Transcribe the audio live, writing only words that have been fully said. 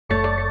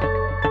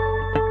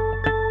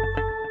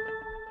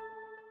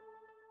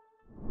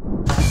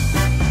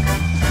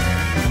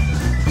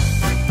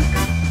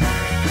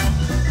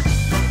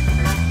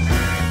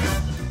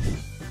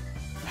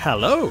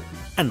Hello,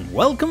 and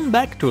welcome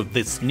back to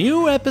this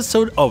new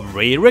episode of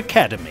ReeR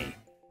Academy.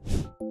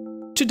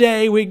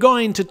 Today we're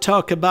going to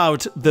talk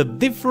about the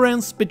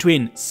difference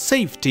between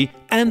safety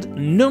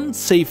and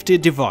non-safety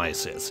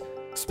devices,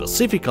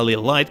 specifically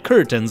light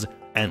curtains,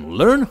 and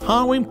learn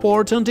how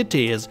important it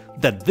is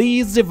that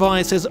these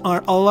devices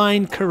are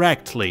aligned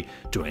correctly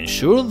to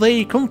ensure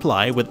they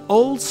comply with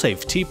all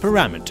safety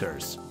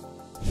parameters.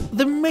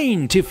 The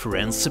main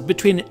difference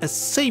between a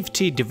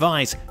safety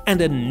device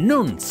and a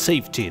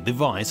non-safety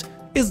device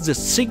is the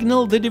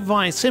signal the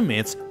device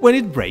emits when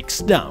it breaks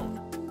down.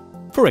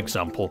 For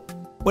example,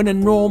 when a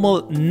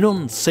normal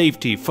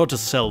non-safety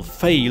photocell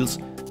fails,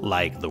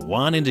 like the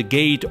one in the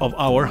gate of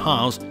our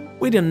house,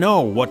 we don't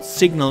know what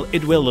signal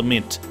it will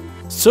emit.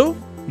 So,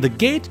 the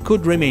gate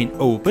could remain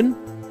open,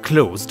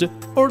 closed,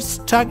 or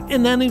stuck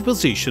in any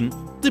position,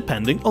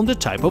 depending on the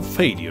type of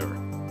failure.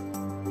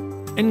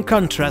 In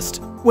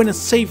contrast, when a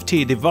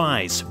safety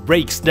device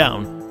breaks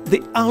down,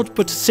 the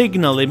output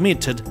signal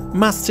emitted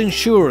must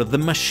ensure the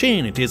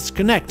machine it is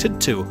connected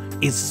to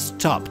is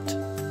stopped.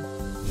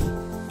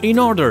 In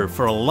order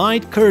for a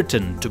light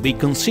curtain to be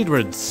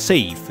considered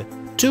safe,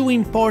 two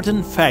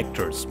important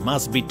factors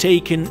must be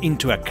taken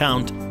into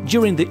account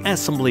during the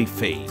assembly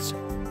phase.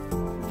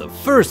 The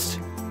first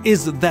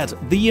is that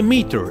the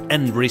emitter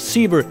and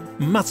receiver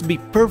must be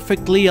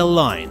perfectly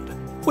aligned,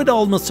 with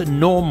almost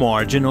no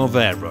margin of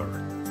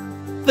error.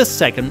 The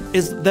second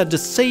is that the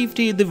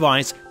safety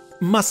device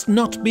must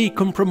not be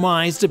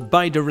compromised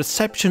by the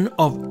reception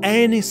of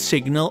any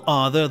signal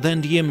other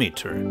than the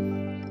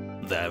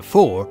emitter.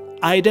 Therefore,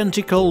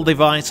 identical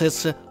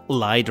devices,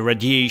 light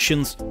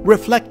radiations,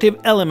 reflective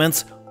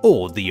elements,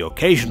 or the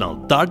occasional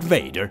Darth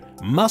Vader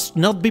must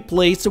not be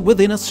placed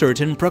within a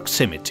certain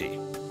proximity.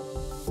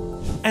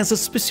 As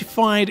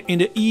specified in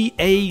the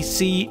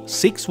EAC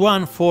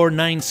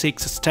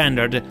 61496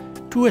 standard,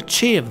 to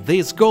achieve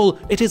this goal,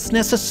 it is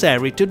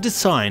necessary to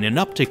design an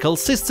optical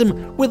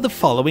system with the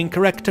following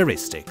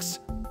characteristics.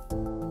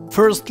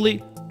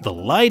 Firstly, the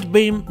light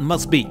beam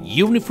must be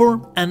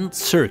uniform and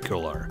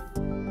circular.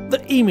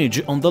 The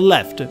image on the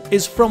left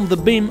is from the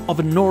beam of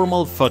a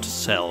normal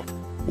photocell,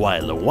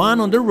 while the one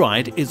on the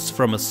right is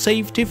from a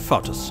safety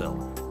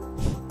photocell.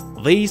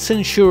 This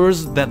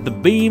ensures that the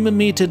beam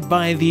emitted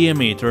by the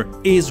emitter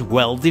is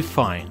well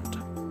defined.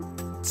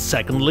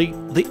 Secondly,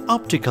 the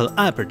optical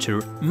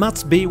aperture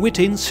must be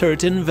within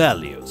certain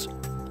values.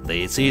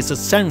 This is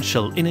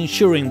essential in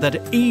ensuring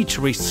that each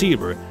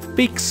receiver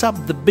picks up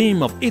the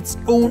beam of its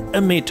own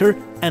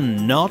emitter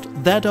and not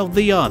that of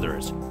the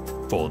others.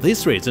 For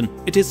this reason,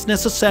 it is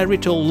necessary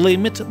to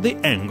limit the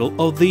angle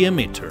of the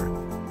emitter.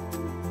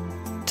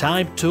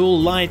 Type 2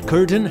 light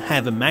curtains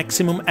have a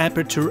maximum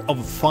aperture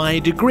of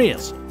 5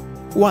 degrees,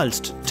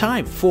 whilst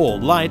Type 4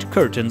 light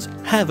curtains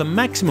have a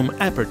maximum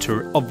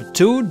aperture of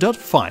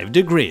 2.5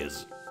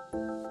 degrees.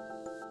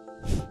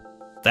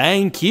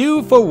 Thank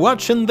you for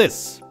watching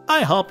this!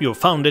 I hope you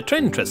found it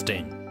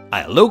interesting.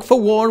 I look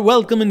forward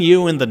welcoming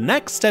you in the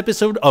next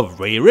episode of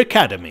ReeR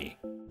Academy.